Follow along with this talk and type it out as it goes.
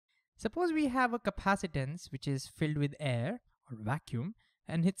Suppose we have a capacitance which is filled with air or vacuum,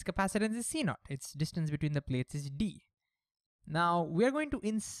 and its capacitance is C0. Its distance between the plates is D. Now we are going to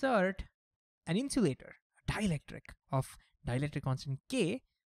insert an insulator, a dielectric of dielectric constant K,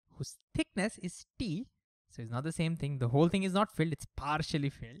 whose thickness is T. So it's not the same thing. The whole thing is not filled, it's partially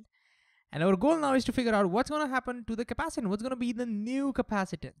filled. And our goal now is to figure out what's going to happen to the capacitance, what's going to be the new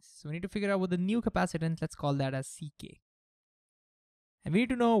capacitance. So we need to figure out what the new capacitance, let's call that as CK. And we need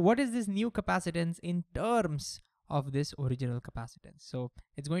to know what is this new capacitance in terms of this original capacitance. So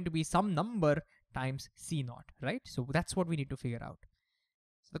it's going to be some number times C0, right? So that's what we need to figure out.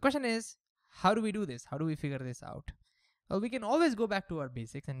 So the question is, how do we do this? How do we figure this out? Well, we can always go back to our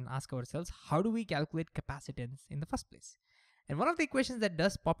basics and ask ourselves, how do we calculate capacitance in the first place? And one of the equations that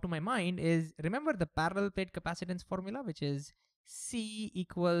does pop to my mind is, remember the parallel plate capacitance formula, which is C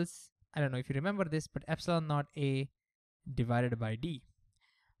equals, I don't know if you remember this, but epsilon naught A divided by D.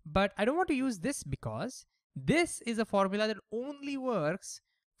 But I don't want to use this because this is a formula that only works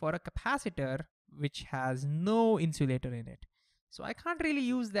for a capacitor which has no insulator in it. So I can't really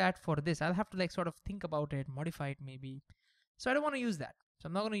use that for this. I'll have to like sort of think about it, modify it maybe. So I don't want to use that. So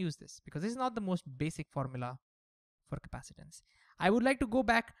I'm not going to use this because this is not the most basic formula for capacitance. I would like to go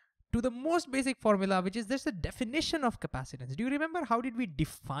back to the most basic formula, which is just the definition of capacitance. Do you remember how did we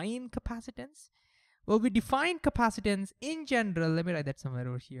define capacitance? Well, we define capacitance in general. Let me write that somewhere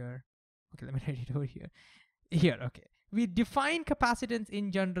over here. Okay, let me write it over here. Here, okay. We define capacitance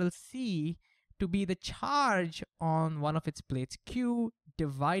in general C to be the charge on one of its plates, Q,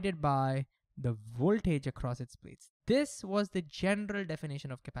 divided by the voltage across its plates. This was the general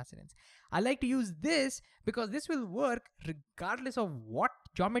definition of capacitance. I like to use this because this will work regardless of what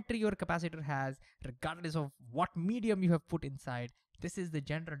geometry your capacitor has, regardless of what medium you have put inside. This is the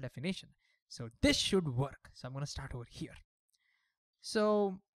general definition. So this should work. So I'm going to start over here.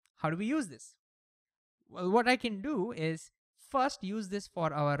 So how do we use this? Well, what I can do is first use this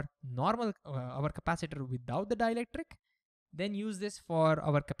for our normal, our capacitor without the dielectric, then use this for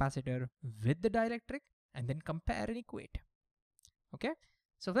our capacitor with the dielectric, and then compare and equate. Okay,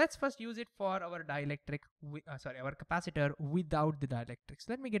 so let's first use it for our dielectric, our capacitor without the dielectric. So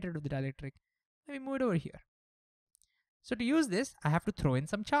let me get rid of the dielectric. Let me move it over here. So to use this, I have to throw in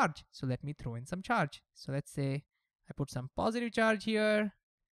some charge. So let me throw in some charge. So let's say I put some positive charge here.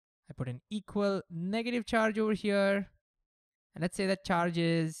 I put an equal negative charge over here. And let's say that charge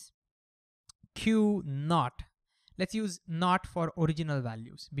is Q naught. Let's use naught for original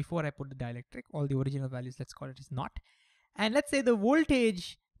values. Before I put the dielectric, all the original values, let's call it as naught. And let's say the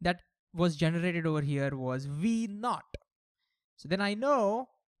voltage that was generated over here was V naught. So then I know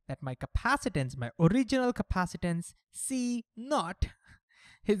that my capacitance, my original capacitance C naught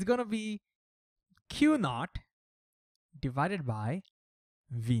is gonna be Q naught divided by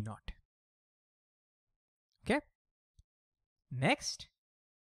V naught. Okay. Next,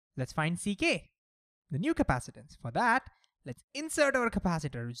 let's find CK, the new capacitance. For that, let's insert our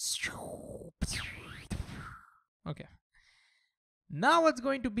capacitor. Okay. Now what's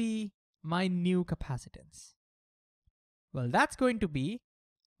going to be my new capacitance? Well, that's going to be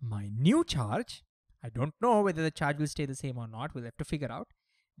my new charge. I don't know whether the charge will stay the same or not. We'll have to figure out.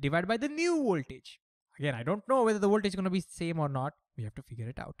 Divided by the new voltage. Again, I don't know whether the voltage is going to be same or not. We have to figure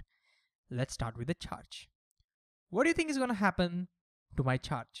it out. Let's start with the charge. What do you think is going to happen to my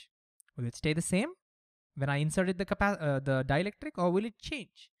charge? Will it stay the same when I inserted the dielectric, or will it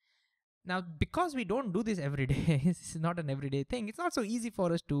change? Now, because we don't do this every day, this is not an everyday thing, it's not so easy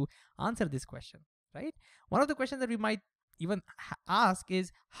for us to answer this question, right? One of the questions that we might even ask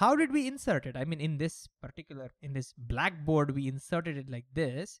is, how did we insert it? I mean, in this blackboard, we inserted it like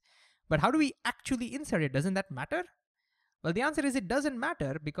this, but how do we actually insert it? Doesn't that matter? Well, the answer is it doesn't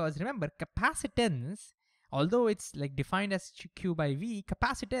matter, because remember, capacitance, although it's like defined as Q by V,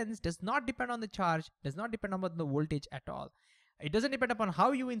 capacitance does not depend on the charge, does not depend on the voltage at all. It doesn't depend upon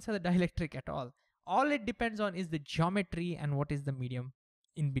how you insert the dielectric at all. All it depends on is the geometry and what is the medium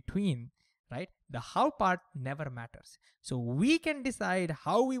in between, right? The how part never matters. So we can decide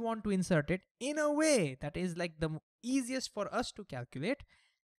how we want to insert it in a way that is like the easiest for us to calculate,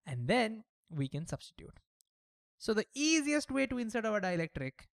 and then we can substitute. So the easiest way to insert our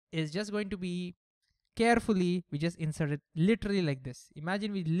dielectric is just going to be carefully, we just insert it literally like this.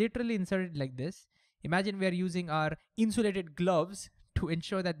 Imagine we literally insert it like this. Imagine we are using our insulated gloves to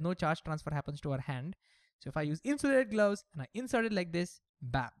ensure that no charge transfer happens to our hand. So if I use insulated gloves and I insert it like this,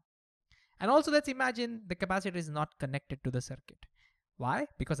 bam. And also let's imagine the capacitor is not connected to the circuit. Why?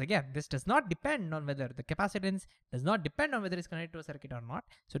 Because again, this does not depend on whether the capacitance does not depend on whether it's connected to a circuit or not.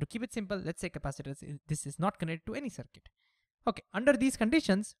 So to keep it simple, let's say capacitance, this is not connected to any circuit. Okay, under these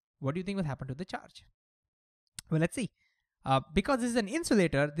conditions, what do you think will happen to the charge? Well, let's see. Because this is an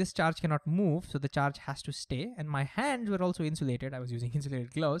insulator, this charge cannot move, so the charge has to stay. And my hands were also insulated. I was using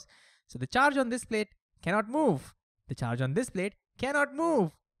insulated gloves. So the charge on this plate cannot move. The charge on this plate cannot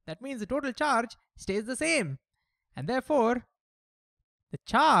move. That means the total charge stays the same. And therefore, the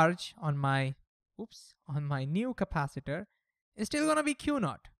charge on my new capacitor is still going to be Q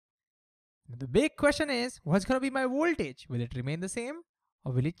naught. The big question is, what's going to be my voltage? Will it remain the same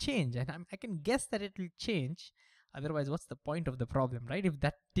or will it change? And I can guess that it will change. Otherwise, what's the point of the problem, right? If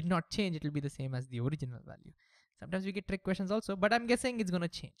that did not change, it will be the same as the original value. Sometimes we get trick questions also, but I'm guessing it's going to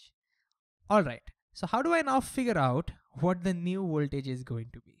change. All right. So how do I now figure out what the new voltage is going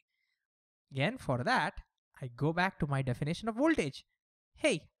to be? Again, for that, I go back to my definition of voltage.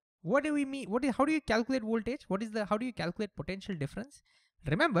 Hey, what do we mean? How do you calculate voltage? How do you calculate potential difference?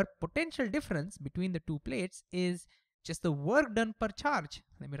 Remember, potential difference between the two plates is just the work done per charge.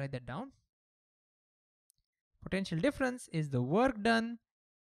 Let me write that down. Potential difference is the work done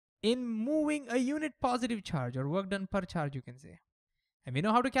in moving a unit positive charge, or work done per charge, you can say. And we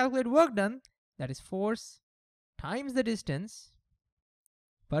know how to calculate work done. That is force times the distance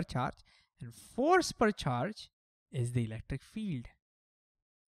per charge. And force per charge is the electric field.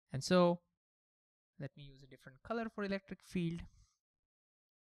 And so, let me use a different color for electric field.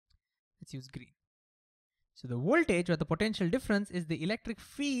 Let's use green. So the voltage, or the potential difference, is the electric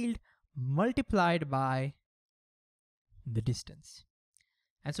field multiplied by the distance.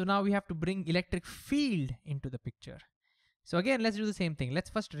 And so now we have to bring electric field into the picture. So again, let's do the same thing. Let's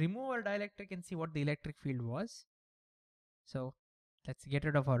first remove our dielectric and see what the electric field was. So let's get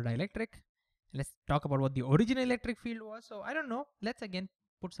rid of our dielectric. Let's talk about what the original electric field was. So I don't know. Let's again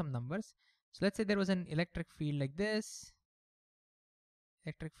put some numbers. So let's say there was an electric field like this.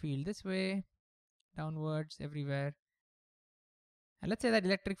 Electric field this way, downwards, everywhere. And let's say that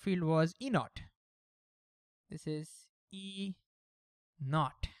electric field was E naught. This is E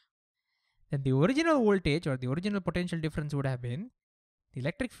naught. Then the original voltage, or the original potential difference, would have been the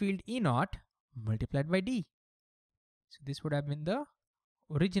electric field E naught multiplied by D. So this would have been the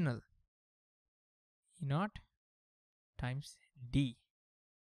original E naught times D.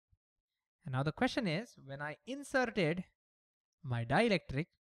 And now the question is, when I inserted my dielectric,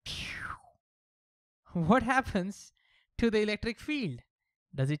 what happens to the electric field?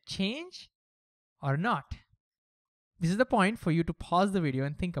 Does it change or not? This is the point for you to pause the video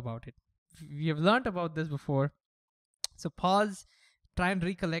and think about it. We have learned about this before. So pause, try and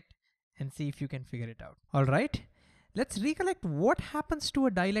recollect and see if you can figure it out. All right, let's recollect what happens to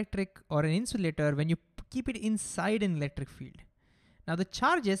a dielectric or an insulator when you keep it inside an electric field. Now the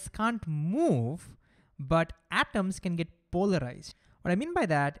charges can't move, but atoms can get polarized. What I mean by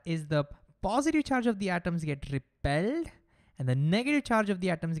that is the positive charge of the atoms get repelled and the negative charge of the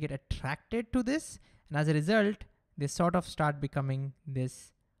atoms get attracted to this. And as a result, they sort of start becoming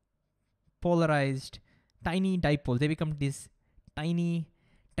this polarized tiny dipoles. They become these tiny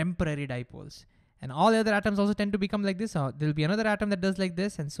temporary dipoles. And all the other atoms also tend to become like this. So there'll be another atom that does like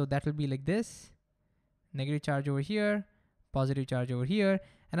this. And so that will be like this. Negative charge over here, positive charge over here.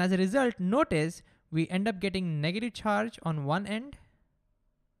 And as a result, notice we end up getting negative charge on one end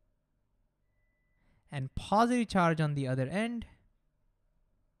and positive charge on the other end.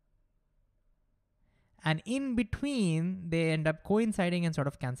 And in between, they end up coinciding and sort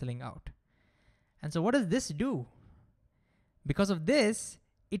of canceling out. And so what does this do? Because of this,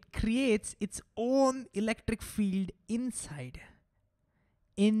 it creates its own electric field inside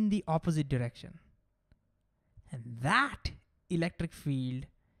in the opposite direction. And that electric field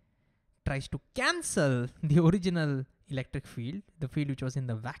tries to cancel the original electric field, the field which was in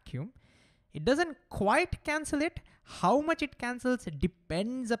the vacuum. It doesn't quite cancel it. How much it cancels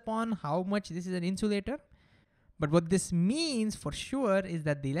depends upon how much this is an insulator. But what this means for sure is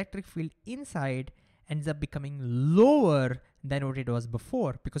that the electric field inside ends up becoming lower than what it was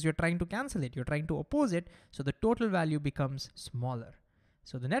before, because you're trying to cancel it, you're trying to oppose it, so the total value becomes smaller.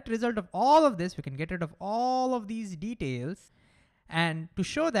 So the net result of all of this, we can get rid of all of these details. And to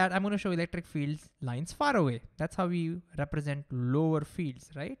show that, I'm going to show electric fields lines far away. That's how we represent lower fields,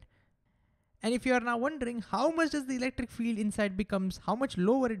 right? And if you are now wondering how much does the electric field inside becomes, how much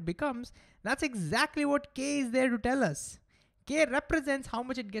lower it becomes, that's exactly what K is there to tell us. K represents how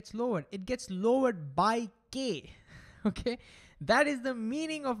much it gets lowered. It gets lowered by K, okay? That is the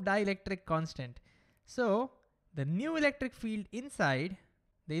meaning of dielectric constant. So the new electric field inside,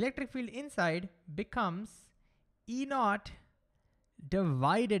 the electric field inside becomes E naught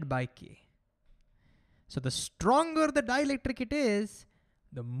divided by K. So the stronger the dielectric it is,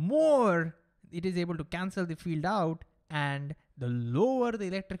 the more it is able to cancel the field out, and the lower the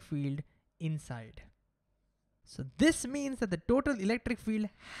electric field inside. So this means that the total electric field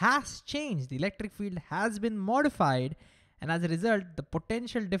has changed. The electric field has been modified, and as a result, the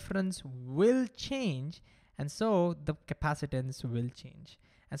potential difference will change, and so the capacitance will change.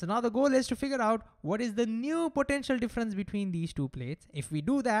 And so now the goal is to figure out what is the new potential difference between these two plates. If we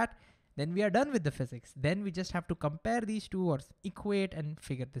do that, then we are done with the physics. Then we just have to compare these two or equate and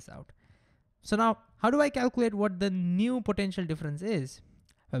figure this out. So now, how do I calculate what the new potential difference is?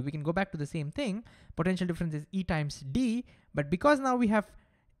 Well, we can go back to the same thing. Potential difference is E times D, but because now we have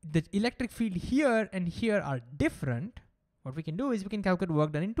the electric field here and here are different, what we can do is we can calculate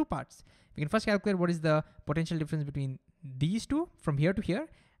work done in two parts. We can first calculate what is the potential difference between these two from here to here,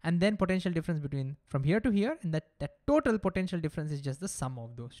 and then potential difference between from here to here, and that total potential difference is just the sum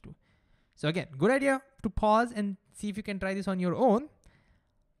of those two. So again, good idea to pause and see if you can try this on your own.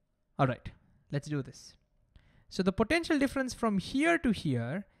 All right, let's do this. So the potential difference from here to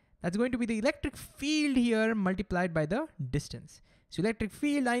here, that's going to be the electric field here multiplied by the distance. So electric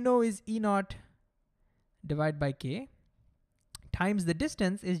field I know is E naught divided by K times the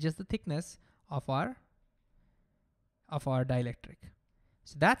distance is just the thickness of our dielectric.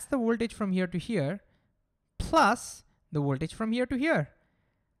 So that's the voltage from here to here plus the voltage from here to here.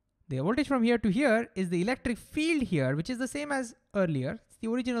 The voltage from here to here is the electric field here, which is the same as earlier. It's the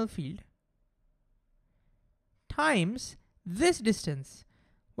original field times this distance.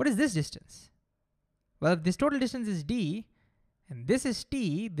 What is this distance? Well, if this total distance is D and this is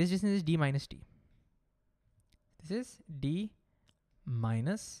T, this distance is D minus T. This is D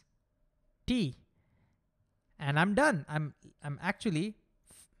minus T. And I'm done. I'm actually,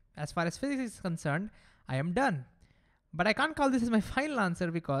 as far as physics is concerned, I am done. But I can't call this as my final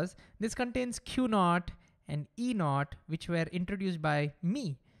answer because this contains Q naught and E naught, which were introduced by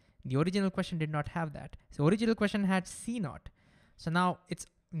me. The original question did not have that. So original question had C naught. So now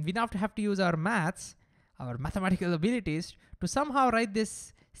we now have to use our maths, our mathematical abilities to somehow write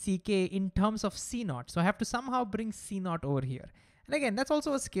this CK in terms of C naught. So I have to somehow bring C naught over here. And again, that's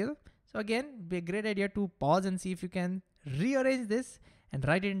also a skill. So again, it'd be a great idea to pause and see if you can rearrange this and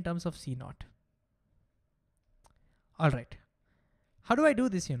write it in terms of C naught. All right. How do I do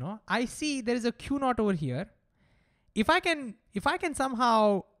this? I see there is a Q naught over here. If I can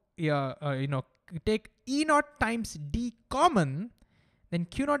somehow take E naught times D common, then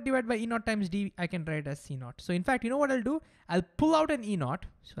Q naught divided by E naught times D, I can write as C naught. So in fact, you know what I'll do? I'll pull out an E naught.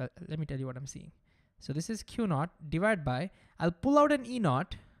 So let me tell you what I'm seeing. So this is Q naught divided by, I'll pull out an E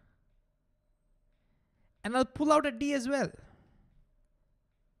naught and I'll pull out a D as well.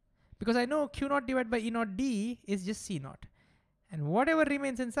 Because I know Q naught divided by E naught D is just C naught. And whatever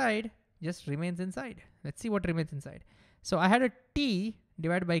remains inside just remains inside. Let's see what remains inside. So I had a T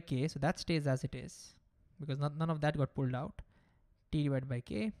divided by K, so that stays as it is because none of that got pulled out. T divided by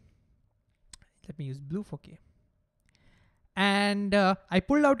K. Let me use blue for K. And I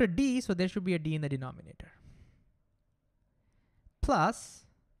pulled out a D, so there should be a D in the denominator. Plus,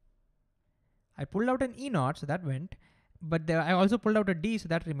 I pulled out an E naught, so that went. But I also pulled out a D, so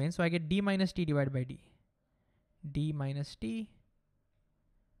that remains. So I get D minus T divided by D. D minus T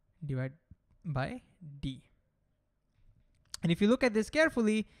divided by D. And if you look at this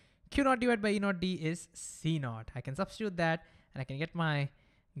carefully, Q naught divided by E naught D is C naught. I can substitute that and I can get my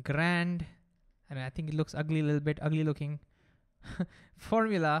grand, and I think it looks ugly, a little bit ugly looking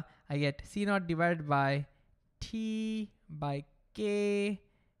formula. I get C naught divided by T by K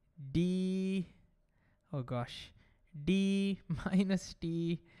D, oh gosh, D minus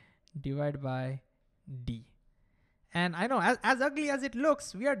T divided by D. And I know as ugly as it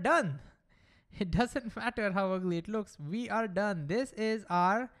looks, we are done. It doesn't matter how ugly it looks, we are done. This is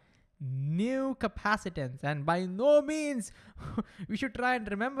our new capacitance, and by no means we should try and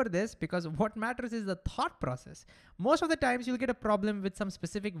remember this, because what matters is the thought process. Most of the times you'll get a problem with some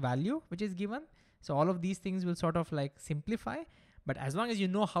specific value which is given, so all of these things will sort of like simplify, but as long as you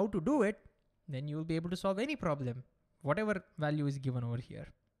know how to do it, then you will be able to solve any problem, whatever value is given over here.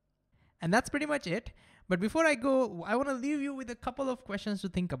 And that's pretty much it. But before I go, I want to leave you with a couple of questions to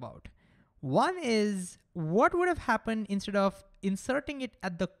think about. One is, what would have happened instead of inserting it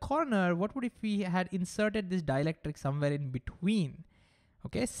at the corner? What would if we had inserted this dielectric somewhere in between?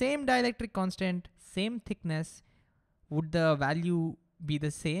 Okay, same dielectric constant, same thickness. Would the value be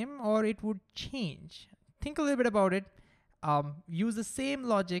the same or it would change? Think a little bit about it. Use the same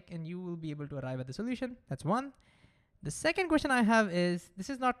logic and you will be able to arrive at the solution. That's one. The second question I have is,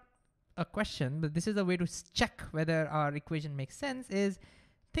 this is not a question, but this is a way to check whether our equation makes sense, is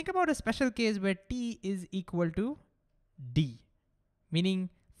think about a special case where T is equal to D, meaning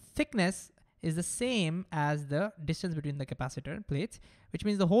thickness is the same as the distance between the capacitor plates, which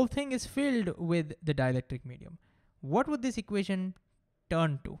means the whole thing is filled with the dielectric medium. What would this equation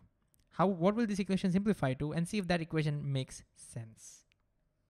turn to? What will this equation simplify to? And see if that equation makes sense.